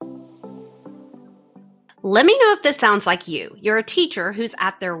Let me know if this sounds like you. You're a teacher who's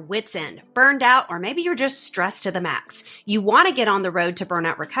at their wits' end, burned out, or maybe you're just stressed to the max. You want to get on the road to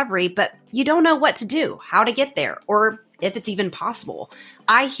burnout recovery, but you don't know what to do, how to get there, or if it's even possible.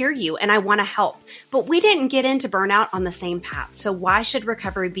 I hear you and I want to help, but we didn't get into burnout on the same path. So why should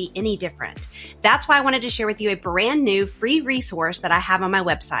recovery be any different? That's why I wanted to share with you a brand new free resource that I have on my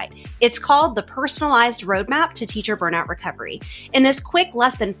website. It's called the Personalized Roadmap to Teacher Burnout Recovery. In this quick,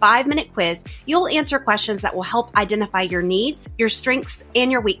 less than 5-minute quiz, you'll answer questions that will help identify your needs, your strengths,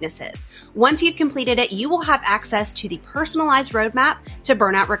 and your weaknesses. Once you've completed it, you will have access to the personalized roadmap to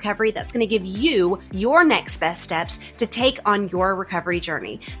burnout recovery that's going to give you your next best steps to take on your recovery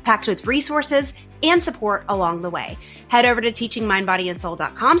journey, packed with resources and support along the way. Head over to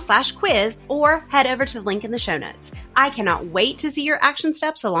teachingmindbodyandsoul.com/quiz or head over to the link in the show notes. I cannot wait to see your action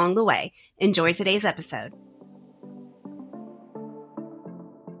steps along the way. Enjoy today's episode.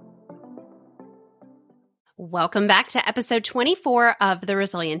 Welcome back to episode 24 of the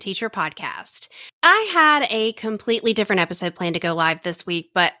Resilient Teacher Podcast. I had a completely different episode planned to go live this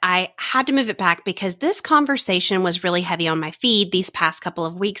week, but I had to move it back because this conversation was really heavy on my feed these past couple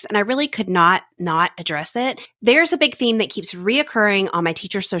of weeks, and I really could not address it. There's a big theme that keeps reoccurring on my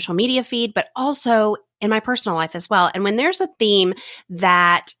teacher social media feed, but also in my personal life as well. And when there's a theme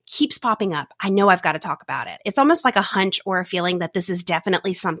that keeps popping up, I know I've got to talk about it. It's almost like a hunch or a feeling that this is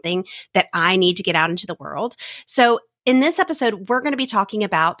definitely something that I need to get out into the world. So in this episode, we're going to be talking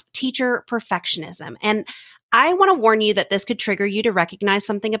about teacher perfectionism. And I want to warn you that this could trigger you to recognize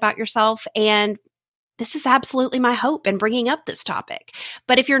something about yourself. And this is absolutely my hope in bringing up this topic.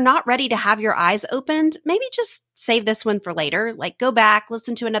 But if you're not ready to have your eyes opened, maybe just save this one for later. Like go back,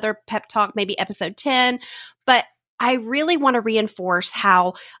 listen to another pep talk, maybe episode 10. But I really want to reinforce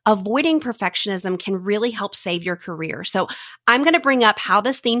how avoiding perfectionism can really help save your career. So I'm going to bring up how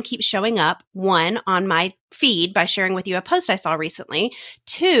this theme keeps showing up. 1, on my feed by sharing with you a post I saw recently.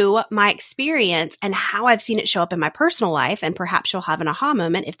 2, my experience and how I've seen it show up in my personal life. And perhaps you'll have an aha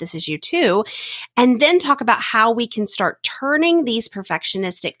moment if this is you too. And then talk about how we can start turning these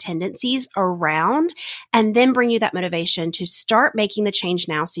perfectionistic tendencies around and then bring you that motivation to start making the change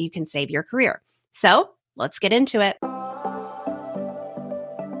now so you can save your career. So let's get into it.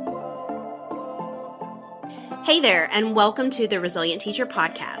 Hey there, and welcome to the Resilient Teacher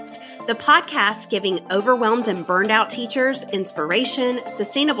Podcast, the podcast giving overwhelmed and burned out teachers inspiration,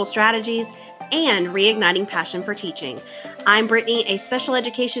 sustainable strategies, and reigniting passion for teaching. I'm Brittany, a special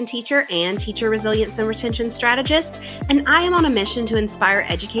education teacher and teacher resilience and retention strategist, and I am on a mission to inspire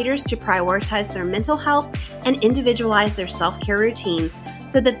educators to prioritize their mental health and individualize their self-care routines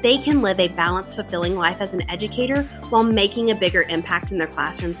so that they can live a balanced, fulfilling life as an educator while making a bigger impact in their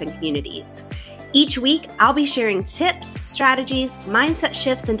classrooms and communities. Each week, I'll be sharing tips, strategies, mindset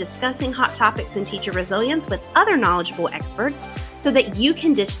shifts, and discussing hot topics in teacher resilience with other knowledgeable experts so that you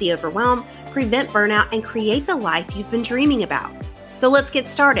can ditch the overwhelm, prevent burnout, and create the life you've been dreaming about. So let's get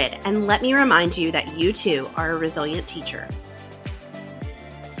started, and let me remind you that you too are a resilient teacher.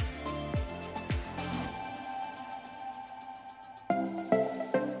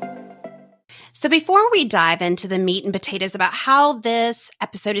 So before we dive into the meat and potatoes about how this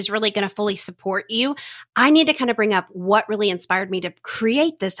episode is really going to fully support you, I need to kind of bring up what really inspired me to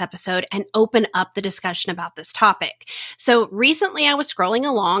create this episode and open up the discussion about this topic. So recently I was scrolling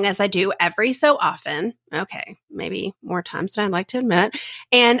along, as I do every so often. Okay, maybe more times than I'd like to admit.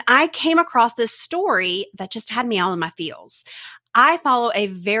 And I came across this story that just had me all in my feels. I follow a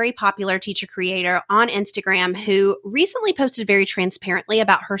very popular teacher creator on Instagram who recently posted very transparently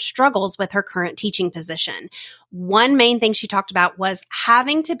about her struggles with her current teaching position. One main thing she talked about was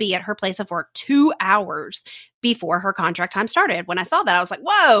having to be at her place of work 2 hours before her contract time started. When I saw that, I was like,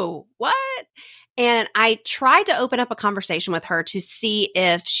 whoa, what? And I tried to open up a conversation with her to see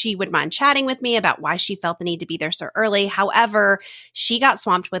if she would mind chatting with me about why she felt the need to be there so early. However, she got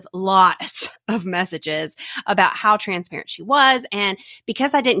swamped with lots of messages about how transparent she was. And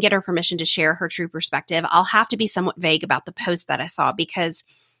because I didn't get her permission to share her true perspective, I'll have to be somewhat vague about the post that I saw because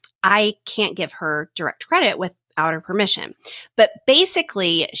I can't give her direct credit without her permission. But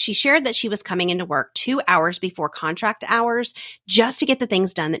basically, she shared that she was coming into work 2 hours before contract hours just to get the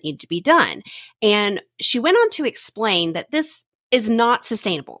things done that needed to be done. And she went on to explain that this is not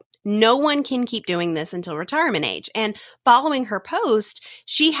sustainable. No one can keep doing this until retirement age. And following her post,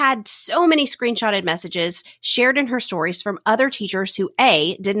 she had so many screenshotted messages shared in her stories from other teachers who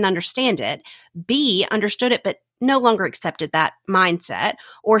A, didn't understand it, B, understood it, but no longer accepted that mindset,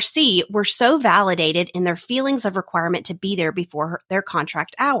 or C, were so validated in their feelings of requirement to be there before their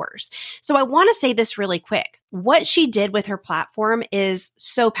contract hours. So I want to say this really quick. What she did with her platform is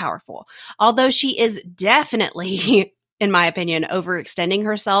so powerful. Although she is definitely in my opinion, overextending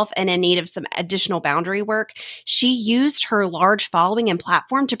herself and in need of some additional boundary work, she used her large following and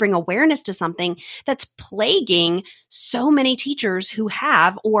platform to bring awareness to something that's plaguing so many teachers who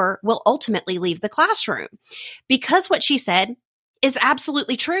have or will ultimately leave the classroom. Because what she said is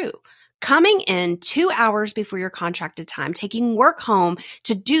absolutely true. Coming in 2 hours before your contracted time, taking work home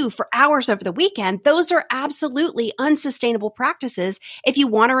to do for hours over the weekend, those are absolutely unsustainable practices if you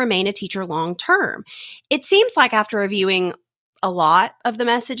want to remain a teacher long term. It seems like after reviewing a lot of the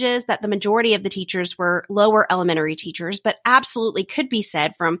messages that the majority of the teachers were lower elementary teachers, but absolutely could be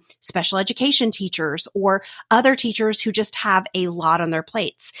said from special education teachers or other teachers who just have a lot on their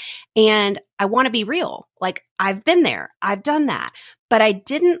plates. And I want to be real. Like, I've been there. I've done that. But I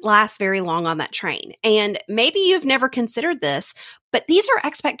didn't last very long on that train. And maybe you've never considered this, but these are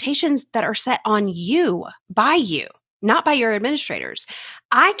expectations that are set on you, by you, not by your administrators.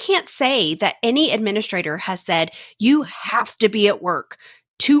 I can't say that any administrator has said, you have to be at work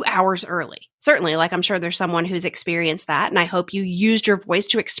 2 hours early. Certainly, like I'm sure there's someone who's experienced that, and I hope you used your voice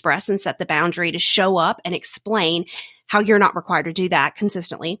to express and set the boundary to show up and explain how you're not required to do that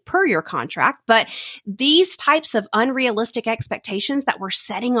consistently per your contract. But these types of unrealistic expectations that we're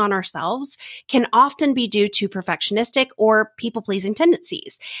setting on ourselves can often be due to perfectionistic or people-pleasing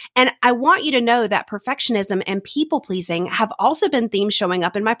tendencies. And I want you to know that perfectionism and people-pleasing have also been themes showing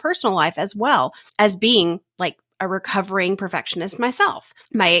up in my personal life as well as being like a recovering perfectionist myself.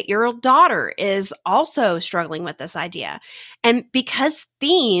 My 8-year-old daughter is also struggling with this idea. And because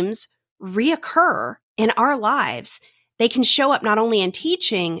themes reoccur in our lives, they can show up not only in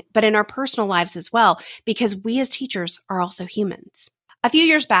teaching, but in our personal lives as well, because we as teachers are also humans. A few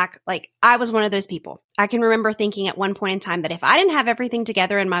years back, I was one of those people. I can remember thinking at one point in time that if I didn't have everything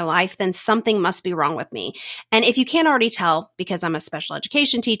together in my life, then something must be wrong with me. And if you can't already tell, because I'm a special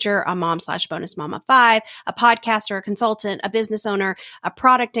education teacher, a mom/bonus mom of 5, a podcaster, a consultant, a business owner, a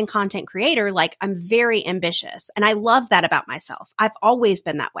product and content creator, I'm very ambitious. And I love that about myself. I've always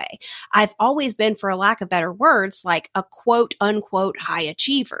been that way. I've always been, for a lack of better words, like a quote unquote high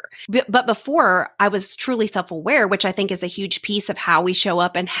achiever. But before I was truly self-aware, which I think is a huge piece of how we show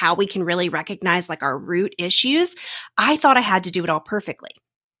up and how we can really recognize our root issues, I thought I had to do it all perfectly.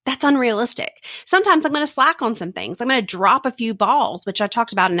 That's unrealistic. Sometimes I'm going to slack on some things. I'm going to drop a few balls, which I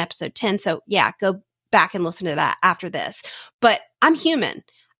talked about in episode 10. So yeah, go back and listen to that after this. But I'm human.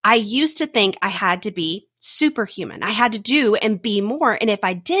 I used to think I had to be superhuman. I had to do and be more. And if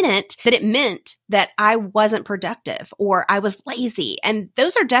I didn't, that it meant that I wasn't productive or I was lazy. And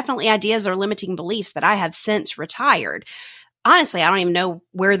those are definitely ideas or limiting beliefs that I have since retired. Honestly, I don't even know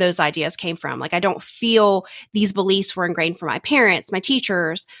where those ideas came from. I don't feel these beliefs were ingrained from my parents, my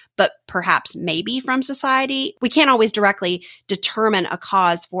teachers, but perhaps maybe from society. We can't always directly determine a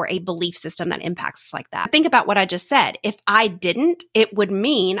cause for a belief system that impacts us like that. Think about what I just said. If I didn't, it would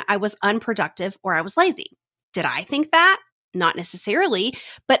mean I was unproductive or I was lazy. Did I think that? Not necessarily,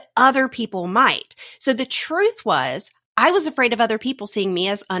 but other people might. So the truth was, I was afraid of other people seeing me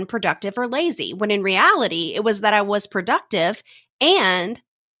as unproductive or lazy, when in reality, it was that I was productive and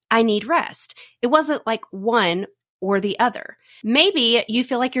I need rest. It wasn't like one or the other. Maybe you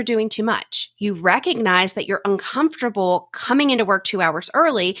feel like you're doing too much. You recognize that you're uncomfortable coming into work 2 hours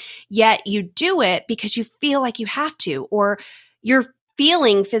early, yet you do it because you feel like you have to, or you're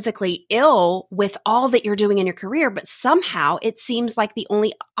feeling physically ill with all that you're doing in your career, but somehow it seems like the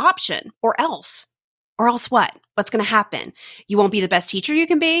only option, or else. Or else what? What's going to happen? You won't be the best teacher you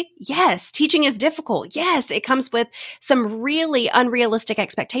can be? Yes. Teaching is difficult. Yes. It comes with some really unrealistic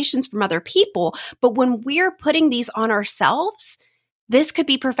expectations from other people. But when we're putting these on ourselves, this could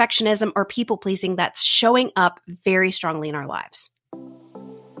be perfectionism or people pleasing that's showing up very strongly in our lives.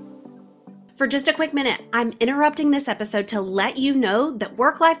 For just a quick minute, I'm interrupting this episode to let you know that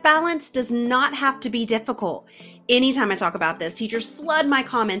work-life balance does not have to be difficult. Anytime I talk about this, teachers flood my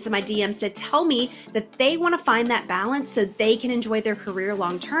comments and my DMs to tell me that they want to find that balance so they can enjoy their career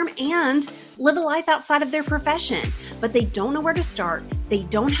long-term and live a life outside of their profession. But they don't know where to start. They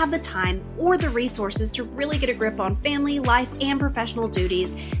don't have the time or the resources to really get a grip on family, life, and professional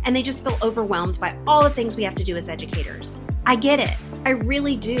duties, and they just feel overwhelmed by all the things we have to do as educators. I get it. I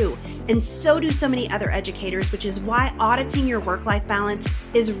really do. And so do so many other educators, which is why auditing your work-life balance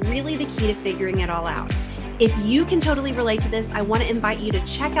is really the key to figuring it all out. If you can totally relate to this, I want to invite you to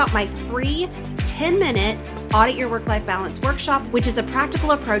check out my free 10-minute Audit Your Work-Life Balance workshop, which is a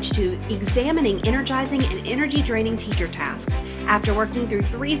practical approach to examining energizing and energy-draining teacher tasks. After working through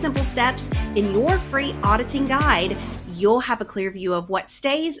 3 simple steps in your free auditing guide, you'll have a clear view of what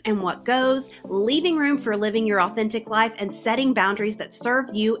stays and what goes, leaving room for living your authentic life and setting boundaries that serve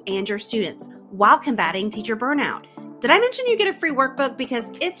you and your students while combating teacher burnout. Did I mention you get a free workbook? Because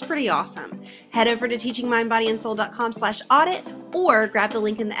it's pretty awesome. Head over to teachingmindbodyandsoul.com/audit or grab the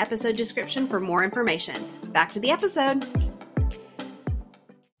link in the episode description for more information. Back to the episode.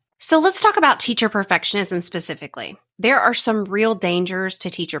 So let's talk about teacher perfectionism specifically. There are some real dangers to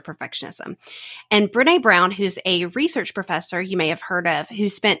teacher perfectionism. And Brené Brown, who's a research professor you may have heard of, who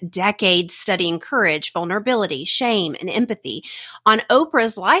spent decades studying courage, vulnerability, shame, and empathy, on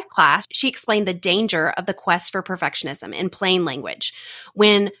Oprah's Life class, she explained the danger of the quest for perfectionism in plain language.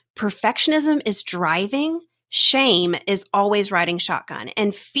 When perfectionism is driving, shame is always riding shotgun,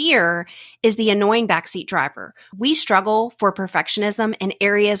 and fear is the annoying backseat driver. We struggle for perfectionism in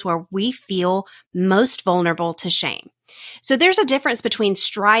areas where we feel most vulnerable to shame. So there's a difference between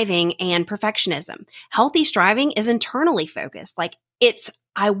striving and perfectionism. Healthy striving is internally focused. Like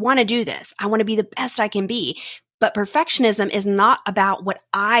I want to do this. I want to be the best I can be. But perfectionism is not about what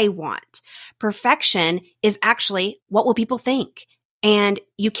I want. Perfection is actually, what will people think? And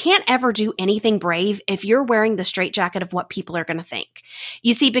you can't ever do anything brave if you're wearing the straitjacket of what people are going to think.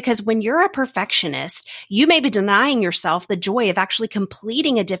 You see, because when you're a perfectionist, you may be denying yourself the joy of actually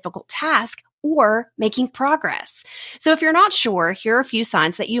completing a difficult task or making progress. So if you're not sure, here are a few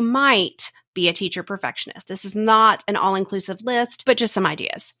signs that you might be a teacher perfectionist. This is not an all-inclusive list, but just some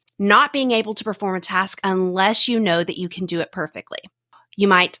ideas. Not being able to perform a task unless you know that you can do it perfectly. You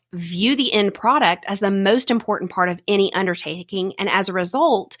might view the end product as the most important part of any undertaking, and as a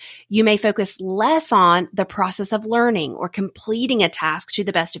result, you may focus less on the process of learning or completing a task to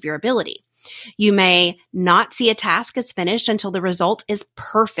the best of your ability. You may not see a task as finished until the result is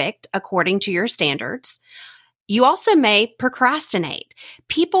perfect according to your standards. You also may procrastinate.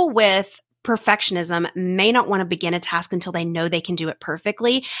 People with perfectionism may not want to begin a task until they know they can do it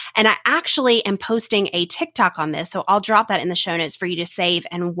perfectly. And I actually am posting a TikTok on this, so I'll drop that in the show notes for you to save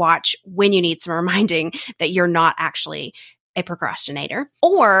and watch when you need some reminding that you're not actually a procrastinator.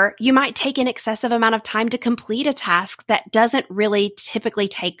 Or you might take an excessive amount of time to complete a task that doesn't really typically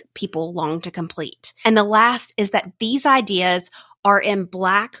take people long to complete. And the last is that these ideas are in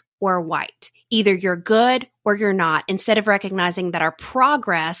black or white. Either you're good or you're not, instead of recognizing that our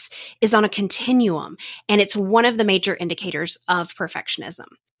progress is on a continuum, and it's one of the major indicators of perfectionism.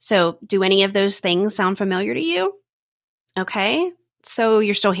 So do any of those things sound familiar to you? Okay. So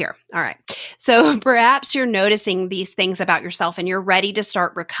you're still here. All right. So perhaps you're noticing these things about yourself and you're ready to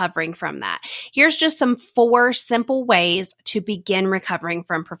start recovering from that. Here's just some 4 simple ways to begin recovering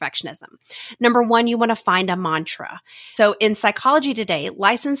from perfectionism. Number 1, you want to find a mantra. So in Psychology Today,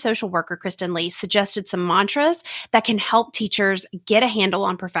 licensed social worker Kristen Lee suggested some mantras that can help teachers get a handle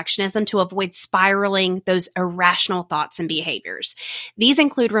on perfectionism to avoid spiraling those irrational thoughts and behaviors. These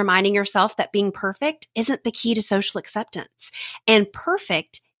include reminding yourself that being perfect isn't the key to social acceptance, and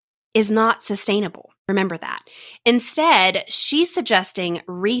perfect is not sustainable. Remember that. Instead, she's suggesting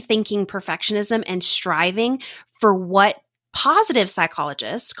rethinking perfectionism and striving for what positive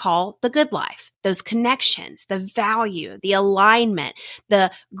psychologists call the good life. Those connections, the value, the alignment,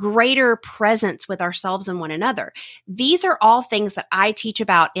 the greater presence with ourselves and one another. These are all things that I teach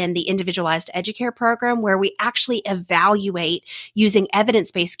about in the Individualized Educare program, where we actually evaluate using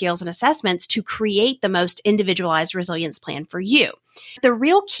evidence-based skills and assessments to create the most individualized resilience plan for you. The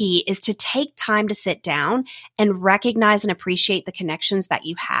real key is to take time to sit down and recognize and appreciate the connections that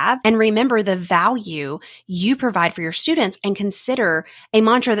you have, and remember the value you provide for your students, and consider a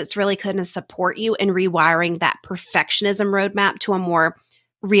mantra that's really going to support you in rewiring that perfectionism roadmap to a more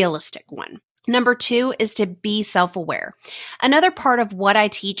realistic one. Number 2 is to be self-aware. Another part of what I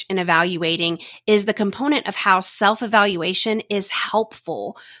teach in evaluating is the component of how self-evaluation is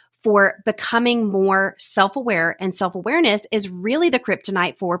helpful for becoming more self-aware, and self-awareness is really the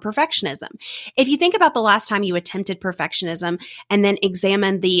kryptonite for perfectionism. If you think about the last time you attempted perfectionism and then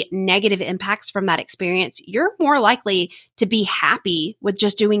examine the negative impacts from that experience, you're more likely to be happy with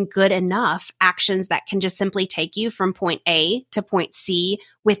just doing good enough actions that can just simply take you from point A to point C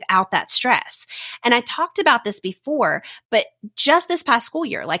without that stress. And I talked about this before, but just this past school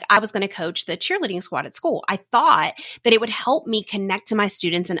year, like I was going to coach the cheerleading squad at school. I thought that it would help me connect to my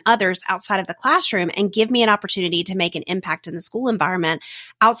students and others outside of the classroom and give me an opportunity to make an impact in the school environment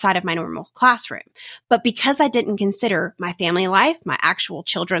outside of my normal classroom. But because I didn't consider my family life, my actual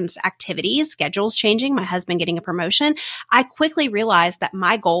children's activities, schedules changing, my husband getting a promotion, I quickly realized that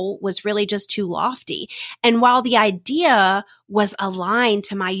my goal was really just too lofty. And while the idea was aligned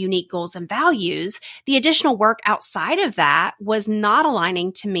to my unique goals and values, the additional work outside of that was not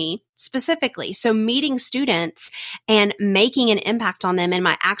aligning to me specifically. So meeting students and making an impact on them in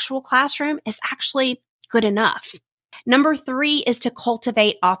my actual classroom is actually good enough. Number 3 is to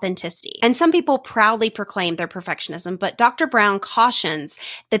cultivate authenticity. And some people proudly proclaim their perfectionism, but Dr. Brown cautions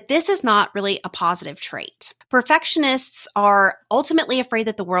that this is not really a positive trait. Perfectionists are ultimately afraid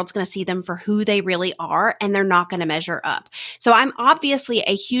that the world's going to see them for who they really are, and they're not going to measure up. So I'm obviously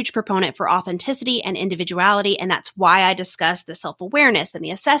a huge proponent for authenticity and individuality, and that's why I discuss the self-awareness and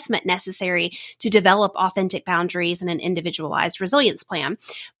the assessment necessary to develop authentic boundaries and an individualized resilience plan.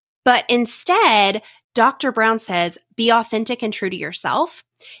 But instead, Dr. Brown says, be authentic and true to yourself.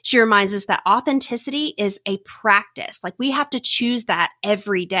 She reminds us that authenticity is a practice. Like we have to choose that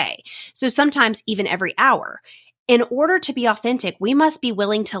every day. So sometimes even every hour. In order to be authentic, we must be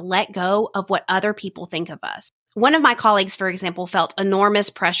willing to let go of what other people think of us. One of my colleagues, for example, felt enormous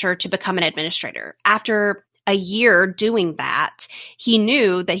pressure to become an administrator. After a year doing that, he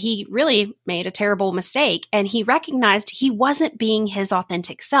knew that he really made a terrible mistake, and he recognized he wasn't being his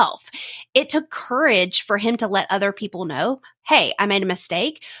authentic self. It took courage for him to let other people know, hey, I made a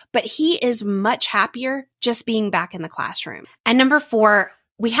mistake, but he is much happier just being back in the classroom. And number 4,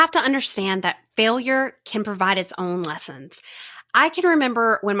 we have to understand that failure can provide its own lessons. I can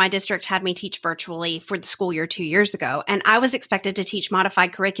remember when my district had me teach virtually for the school year 2 years ago, and I was expected to teach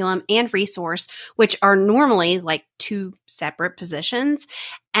modified curriculum and resource, which are normally like 2 separate positions.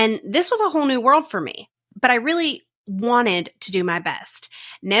 And this was a whole new world for me, but I really wanted to do my best.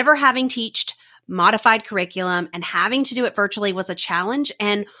 Never having taught modified curriculum and having to do it virtually was a challenge.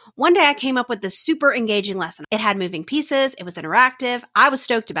 And one day I came up with this super engaging lesson. It had moving pieces. It was interactive. I was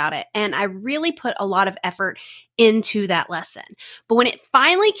stoked about it. And I really put a lot of effort into that lesson. But when it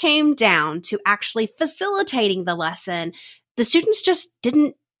finally came down to actually facilitating the lesson, the students just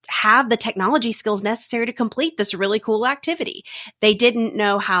didn't have the technology skills necessary to complete this really cool activity. They didn't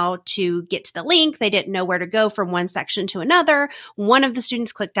know how to get to the link. They didn't know where to go from one section to another. One of the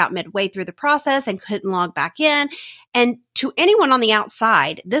students clicked out midway through the process and couldn't log back in. And to anyone on the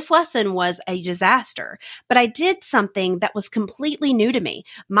outside, this lesson was a disaster. But I did something that was completely new to me.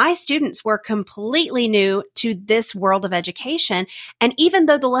 My students were completely new to this world of education. And even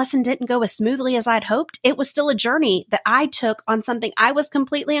though the lesson didn't go as smoothly as I'd hoped, it was still a journey that I took on something I was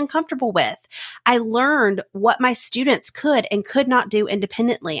completely uncomfortable with. I learned what my students could and could not do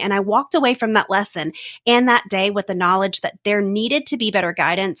independently. And I walked away from that lesson and that day with the knowledge that there needed to be better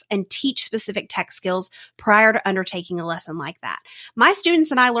guidance and teach specific tech skills prior to undertaking a lesson like that. My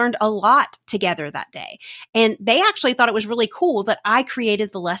students and I learned a lot together that day, and they actually thought it was really cool that I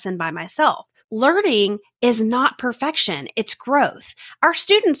created the lesson by myself. Learning is not perfection, it's growth. Our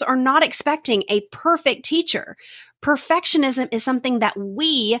students are not expecting a perfect teacher. Perfectionism is something that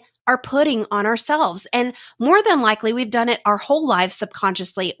we are putting on ourselves, and more than likely we've done it our whole lives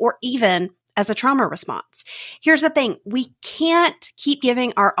subconsciously or even as a trauma response. Here's the thing. We can't keep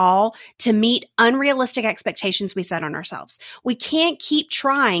giving our all to meet unrealistic expectations we set on ourselves. We can't keep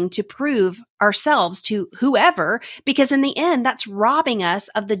trying to prove ourselves to whoever, because in the end, that's robbing us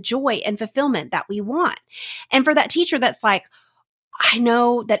of the joy and fulfillment that we want. And for that teacher that's like, I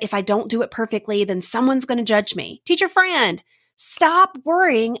know that if I don't do it perfectly, then someone's going to judge me. Teacher friend, stop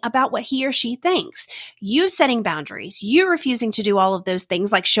worrying about what he or she thinks. You setting boundaries, you refusing to do all of those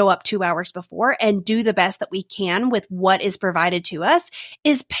things like show up 2 hours before and do the best that we can with what is provided to us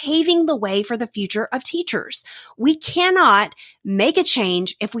is paving the way for the future of teachers. We cannot make a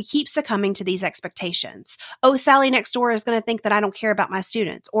change if we keep succumbing to these expectations. Oh, Sally next door is going to think that I don't care about my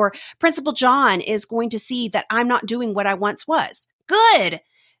students, or Principal John is going to see that I'm not doing what I once was. Good.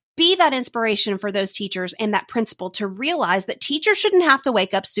 Be that inspiration for those teachers and that principal to realize that teachers shouldn't have to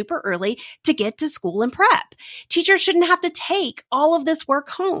wake up super early to get to school and prep. Teachers shouldn't have to take all of this work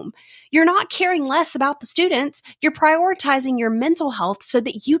home. You're not caring less about the students. You're prioritizing your mental health so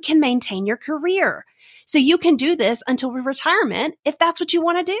that you can maintain your career. So you can do this until retirement if that's what you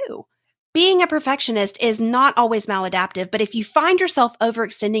want to do. Being a perfectionist is not always maladaptive, but if you find yourself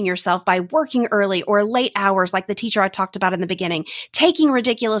overextending yourself by working early or late hours like the teacher I talked about in the beginning, taking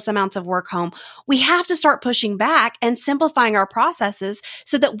ridiculous amounts of work home, we have to start pushing back and simplifying our processes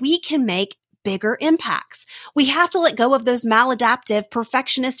so that we can make bigger impacts. We have to let go of those maladaptive,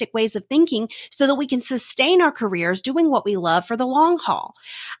 perfectionistic ways of thinking so that we can sustain our careers doing what we love for the long haul.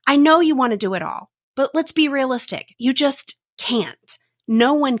 I know you want to do it all, but let's be realistic. You just can't.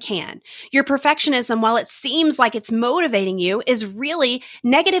 No one can. Your perfectionism, while it seems like it's motivating you, is really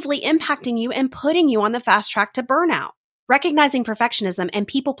negatively impacting you and putting you on the fast track to burnout. recognizing perfectionism and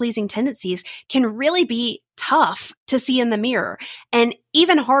people-pleasing tendencies can really be tough to see in the mirror and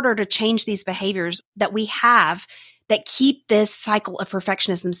even harder to change these behaviors that we have that keep this cycle of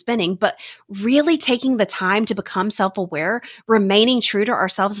perfectionism spinning. But really taking the time to become self-aware, remaining true to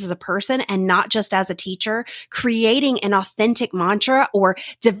ourselves as a person and not just as a teacher, creating an authentic mantra or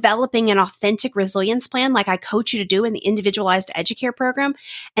developing an authentic resilience plan like I coach you to do in the individualized educare program,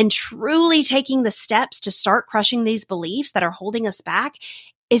 and truly taking the steps to start crushing these beliefs that are holding us back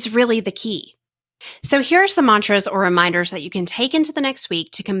is really the key. So here are some mantras or reminders that you can take into the next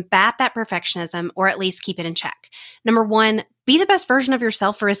week to combat that perfectionism or at least keep it in check. Number one, be the best version of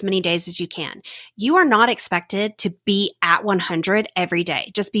yourself for as many days as you can. You are not expected to be at 100 every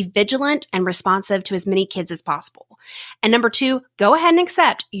day. Just be vigilant and responsive to as many kids as possible. And number two, go ahead and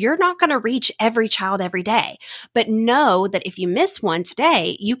accept you're not going to reach every child every day, but know that if you miss one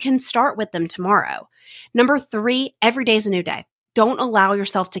today, you can start with them tomorrow. Number three, every day is a new day. Don't allow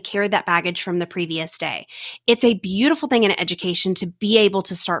yourself to carry that baggage from the previous day. It's a beautiful thing in education to be able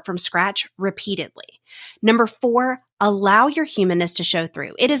to start from scratch repeatedly. Number four, allow your humanness to show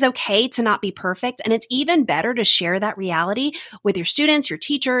through. It is okay to not be perfect, and it's even better to share that reality with your students, your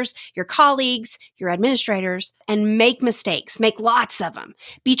teachers, your colleagues, your administrators, and make mistakes. Make lots of them.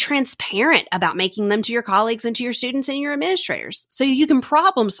 Be transparent about making them to your colleagues and to your students and your administrators so you can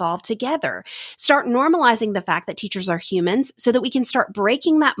problem solve together. Start normalizing the fact that teachers are humans so that we can start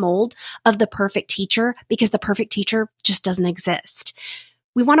breaking that mold of the perfect teacher, because the perfect teacher just doesn't exist.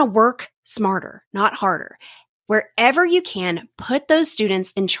 We want to work smarter, not harder. Wherever you can, put those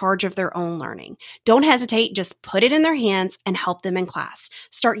students in charge of their own learning. Don't hesitate, just put it in their hands and help them in class.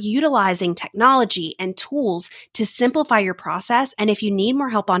 Start utilizing technology and tools to simplify your process. And if you need more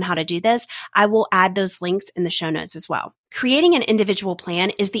help on how to do this, I will add those links in the show notes as well. Creating an individual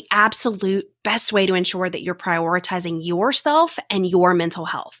plan is the absolute best way to ensure that you're prioritizing yourself and your mental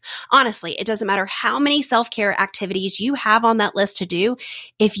health. Honestly, it doesn't matter how many self-care activities you have on that list to do.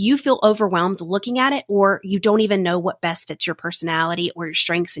 If you feel overwhelmed looking at it, or you don't even know what best fits your personality or your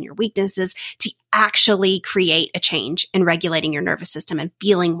strengths and your weaknesses to actually create a change in regulating your nervous system and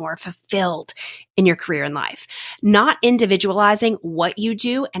feeling more fulfilled in your career and life. Not individualizing what you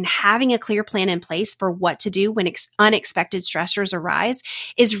do and having a clear plan in place for what to do when unexpected stressors arise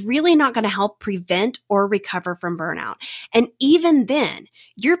is really not going to help prevent or recover from burnout. And even then,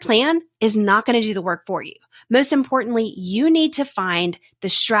 your plan is not going to do the work for you. Most importantly, you need to find the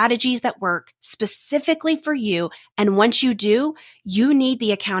strategies that work specifically for you. And once you do, you need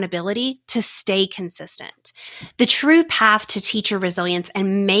the accountability to stay consistent. The true path to teacher resilience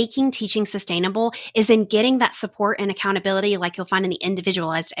and making teaching sustainable is in getting that support and accountability like you'll find in the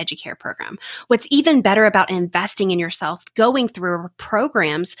individualized educare program. What's even better about investing in yourself, going through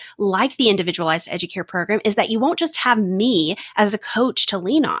programs like the individualized educare program, is that you won't just have me as a coach to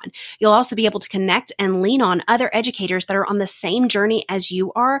lean on. You'll also be able to connect and lean on other educators that are on the same journey as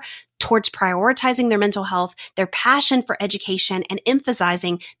you are towards prioritizing their mental health, their passion for education, and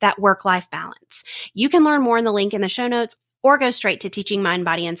emphasizing that work-life balance. You can learn more in the link in the show notes, or go straight to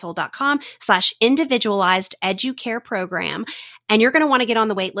teachingmindbodyandsoul.com/individualized educare program. And you're going to want to get on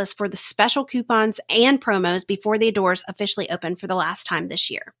the wait list for the special coupons and promos before the doors officially open for the last time this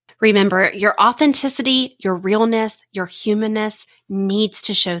year. Remember, your authenticity, your realness, your humanness needs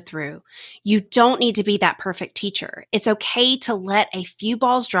to show through. You don't need to be that perfect teacher. It's okay to let a few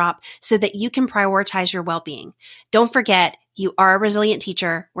balls drop so that you can prioritize your well-being. Don't forget, you are a resilient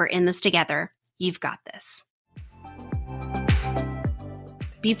teacher. We're in this together. You've got this.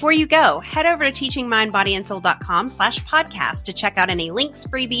 Before you go, head over to teachingmindbodyandsoul.com/podcast to check out any links,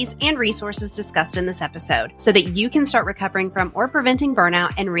 freebies, and resources discussed in this episode so that you can start recovering from or preventing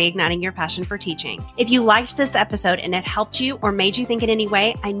burnout and reigniting your passion for teaching. If you liked this episode and it helped you or made you think in any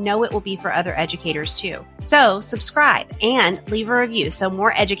way, I know it will be for other educators too. So subscribe and leave a review so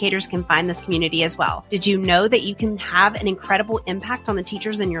more educators can find this community as well. Did you know that you can have an incredible impact on the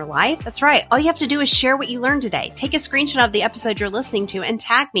teachers in your life? That's right. All you have to do is share what you learned today. Take a screenshot of the episode you're listening to and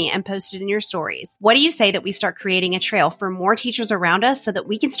tag me and post it in your stories. What do you say that we start creating a trail for more teachers around us so that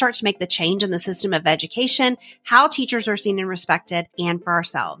we can start to make the change in the system of education, how teachers are seen and respected, and for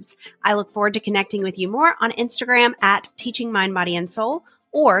ourselves? I look forward to connecting with you more on Instagram at Teaching Mind, Body, and Soul,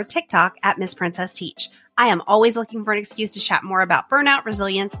 or TikTok at Miss Princess Teach. I am always looking for an excuse to chat more about burnout,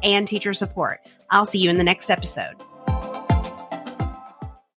 resilience, and teacher support. I'll see you in the next episode.